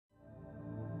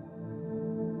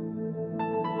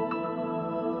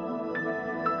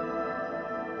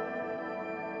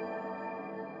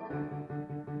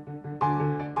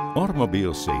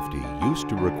Automobile safety used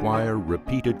to require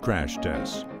repeated crash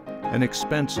tests, an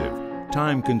expensive,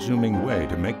 time-consuming way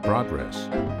to make progress.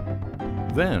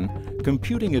 Then,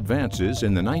 computing advances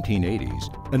in the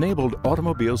 1980s enabled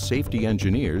automobile safety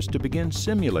engineers to begin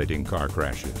simulating car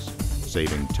crashes,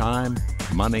 saving time,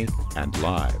 money, and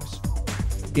lives.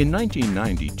 In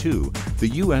 1992, the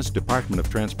U.S. Department of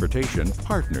Transportation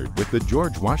partnered with the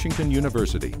George Washington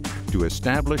University to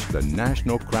establish the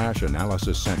National Crash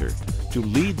Analysis Center to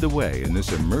lead the way in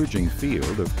this emerging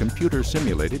field of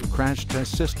computer-simulated crash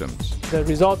test systems. The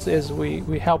result is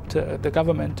we helped the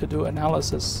government to do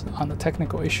analysis on the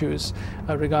technical issues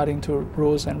regarding to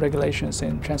rules and regulations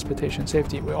in transportation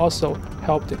safety. We also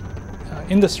helped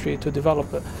industry to develop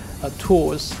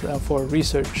tools for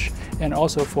research and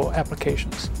also for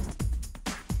applications.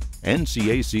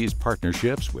 NCAC's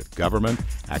partnerships with government,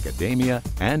 academia,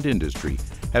 and industry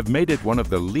have made it one of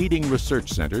the leading research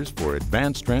centers for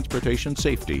advanced transportation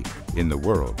safety in the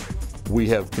world. We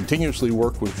have continuously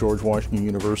worked with George Washington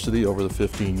University over the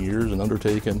 15 years and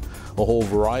undertaken a whole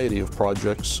variety of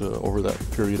projects over that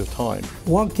period of time.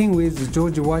 Working with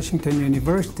George Washington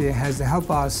University has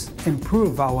helped us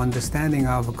improve our understanding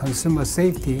of consumer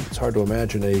safety. It's hard to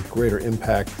imagine a greater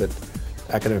impact that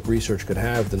academic research could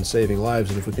have than saving lives,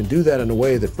 and if we can do that in a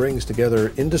way that brings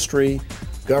together industry,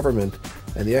 government,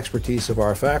 and the expertise of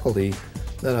our faculty,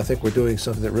 then I think we're doing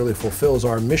something that really fulfills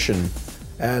our mission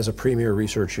as a premier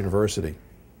research university.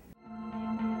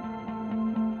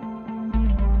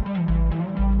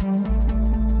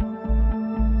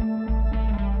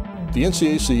 The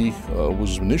NCAC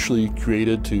was initially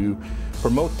created to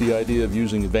promote the idea of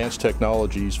using advanced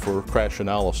technologies for crash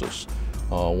analysis.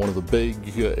 One of the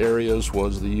big areas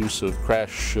was the use of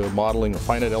crash modeling, or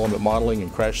finite element modeling,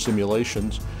 and crash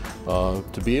simulations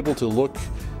to be able to look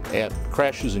at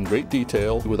crashes in great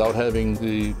detail without having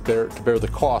to bear the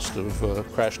cost of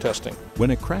crash testing.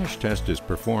 When a crash test is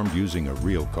performed using a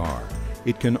real car,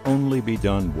 it can only be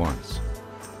done once.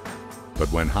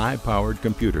 But when high-powered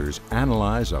computers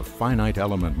analyze a finite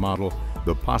element model,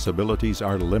 the possibilities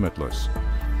are limitless.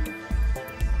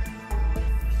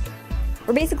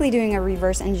 We're basically doing a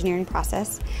reverse engineering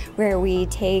process where we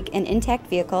take an intact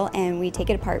vehicle and we take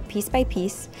it apart piece by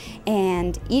piece,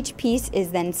 and each piece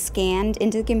is then scanned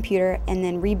into the computer and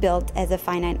then rebuilt as a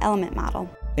finite element model.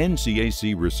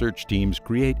 NCAC research teams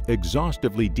create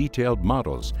exhaustively detailed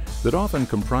models that often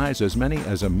comprise as many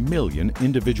as 1 million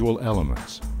individual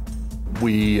elements.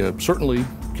 We certainly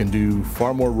can do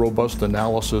far more robust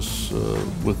analysis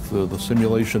with the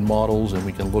simulation models, and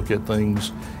we can look at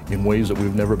things in ways that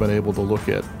we've never been able to look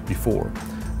at before.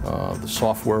 The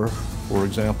software, for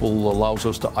example, allows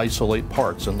us to isolate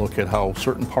parts and look at how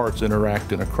certain parts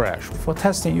interact in a crash. For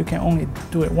testing, you can only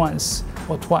do it once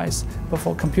or twice, but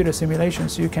for computer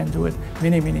simulations, you can do it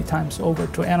many times over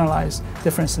to analyze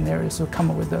different scenarios to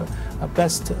come up with the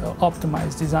best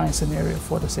optimized design scenario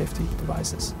for the safety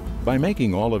devices. By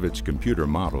making all of its computer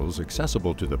models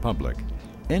accessible to the public,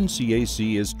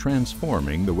 NCAC is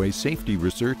transforming the way safety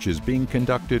research is being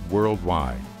conducted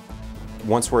worldwide.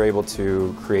 Once we're able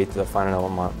to create the finite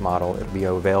element model, it'll be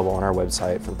available on our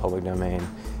website for the public domain,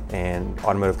 and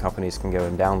automotive companies can go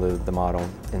and download the model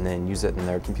and then use it in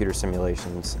their computer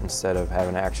simulations instead of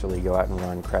having to actually go out and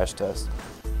run crash tests.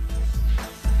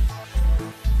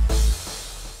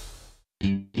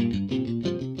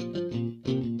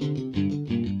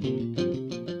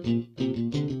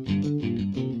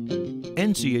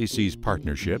 NCAC's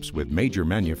partnerships with major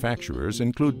manufacturers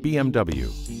include BMW,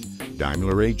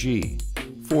 Daimler AG,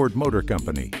 Ford Motor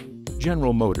Company,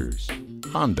 General Motors,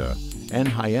 Honda, and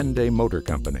Hyundai Motor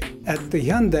Company. At the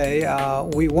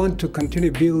Hyundai, we want to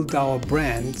continue to build our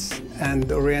brands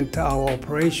and orient our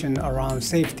operation around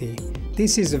safety.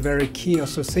 This is a very key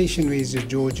association with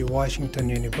George Washington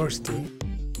University.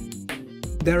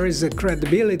 There is a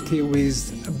credibility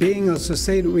with being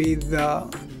associated with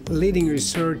leading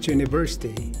research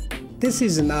university. This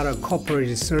is not a corporate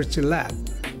research lab.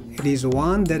 It is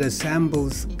one that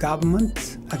assembles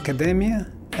government, academia,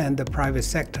 and the private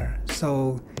sector.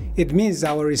 So it means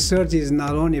our research is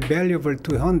not only valuable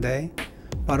to Hyundai,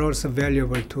 but also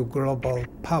valuable to global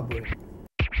public.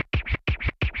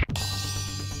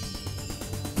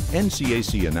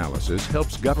 NCAC analysis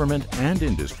helps government and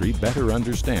industry better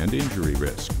understand injury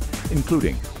risk,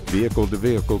 including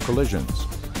vehicle-to-vehicle collisions,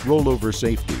 rollover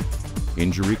safety,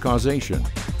 injury causation,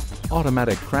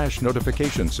 automatic crash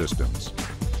notification systems,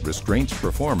 restraints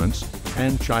performance,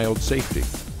 and child safety.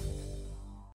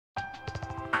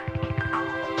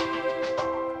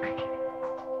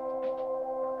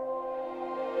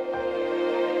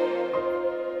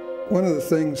 One of the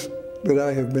things that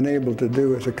I have been able to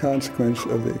do as a consequence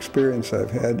of the experience I've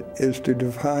had is to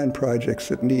define projects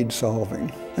that need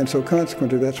solving. And so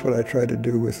consequently, that's what I try to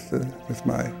do with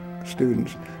my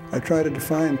students. I try to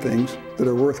define things that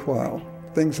are worthwhile,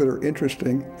 things that are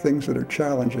interesting, things that are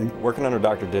challenging. Working under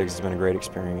Dr. Diggs has been a great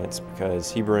experience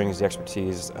because he brings the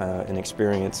expertise and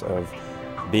experience of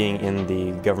being in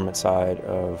the government side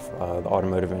of the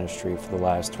automotive industry for the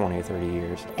last 20 or 30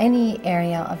 years. Any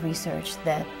area of research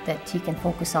that he can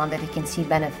focus on, that he can see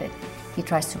benefit, he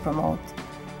tries to promote.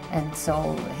 And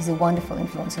so he's a wonderful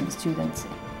influence on the students.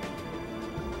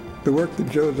 The work that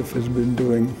Joseph has been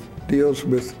doing deals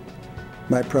with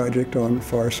my project on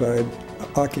far side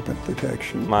occupant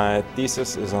protection. My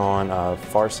thesis is on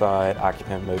far side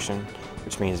occupant motion,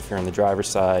 which means if you're on the driver's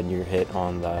side and you're hit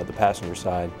on the passenger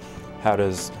side, how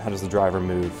does the driver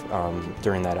move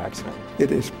during that accident? It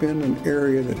has been an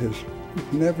area that has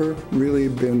never really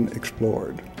been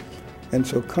explored. And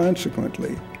so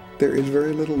consequently, there is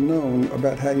very little known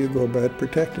about how you go about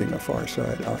protecting a far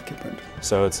side occupant.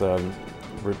 So it's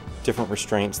different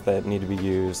restraints that need to be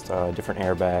used, different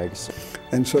airbags.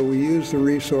 And so we use the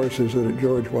resources at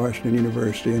George Washington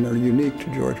University and are unique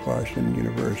to George Washington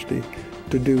University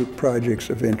to do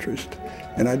projects of interest.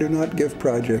 And I do not give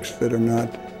projects that are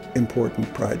not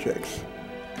important projects.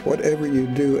 Whatever you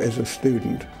do as a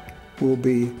student will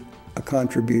be a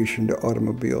contribution to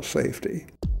automobile safety.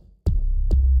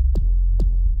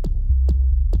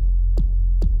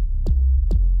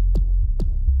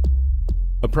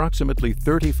 Approximately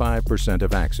 35%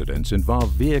 of accidents involve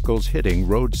vehicles hitting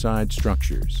roadside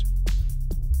structures.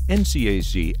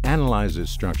 NCAC analyzes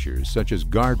structures such as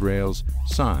guardrails,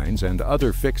 signs, and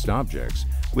other fixed objects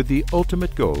with the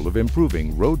ultimate goal of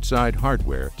improving roadside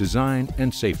hardware, design,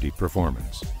 and safety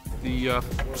performance. The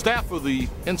staff of the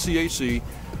NCAC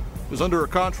is under a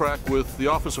contract with the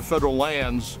Office of Federal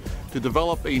Lands to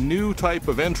develop a new type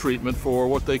of end treatment for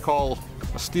what they call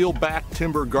a steel back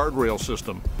timber guardrail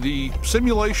system. The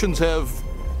simulations have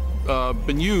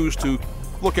been used to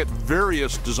look at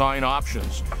various design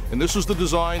options, and this is the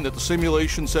design that the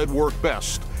simulation said worked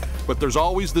best. But there's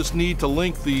always this need to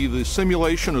link the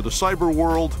simulation or the cyber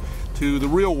world to the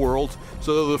real world.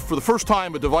 So for the first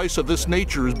time, a device of this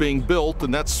nature is being built,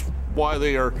 and that's why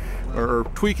they are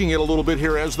tweaking it a little bit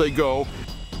here as they go.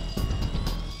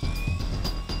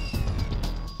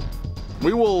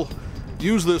 We will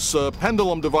use this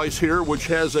pendulum device here, which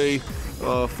has a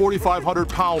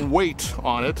 4,500-pound weight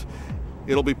on it.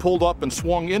 It'll be pulled up and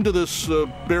swung into this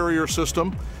barrier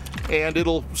system, and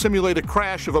it'll simulate a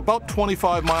crash of about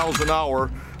 25 miles an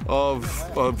hour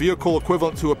of a vehicle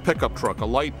equivalent to a pickup truck, a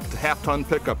light half-ton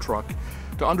pickup truck,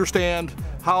 to understand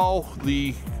how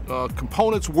the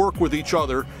components work with each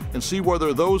other and see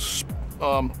whether those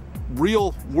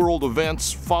real-world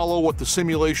events follow what the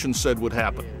simulation said would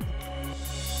happen.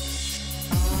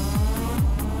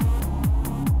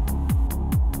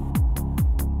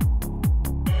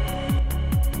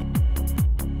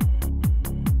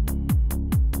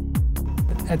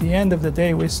 At the end of the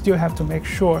day, we still have to make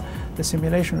sure the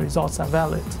simulation results are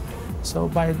valid. So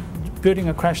by building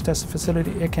a crash test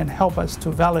facility, it can help us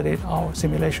to validate our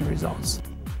simulation results.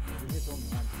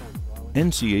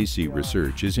 NCAC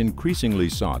research is increasingly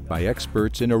sought by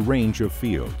experts in a range of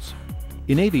fields.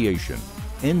 In aviation,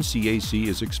 NCAC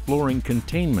is exploring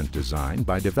containment design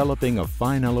by developing a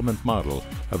fine element model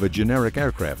of a generic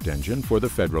aircraft engine for the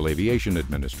Federal Aviation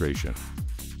Administration.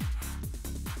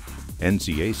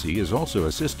 NCAC is also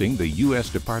assisting the U.S.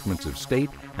 Departments of State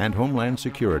and Homeland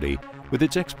Security with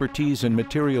its expertise in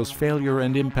materials failure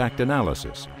and impact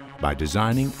analysis by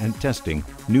designing and testing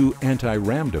new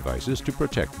anti-ram devices to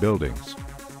protect buildings.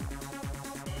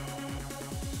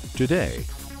 Today,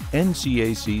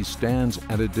 NCAC stands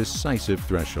at a decisive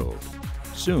threshold.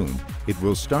 Soon, it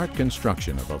will start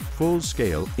construction of a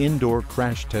full-scale indoor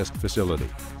crash test facility,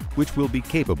 which will be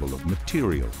capable of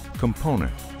material,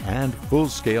 component, and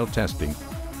full-scale testing.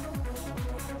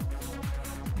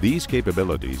 These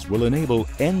capabilities will enable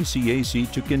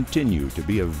NCAC to continue to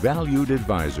be a valued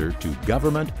advisor to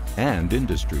government and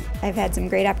industry. I've had some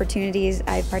great opportunities.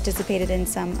 I've participated in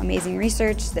some amazing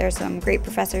research. There's some great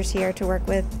professors here to work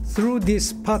with. Through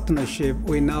this partnership,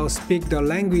 we now speak the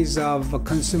language of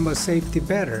consumer safety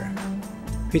better,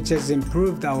 which has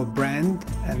improved our brand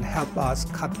and helped us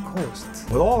cut costs.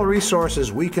 With all the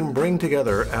resources we can bring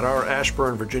together at our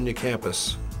Ashburn, Virginia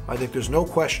campus, I think there's no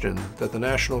question that the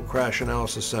National Crash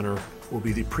Analysis Center will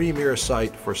be the premier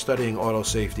site for studying auto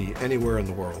safety anywhere in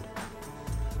the world.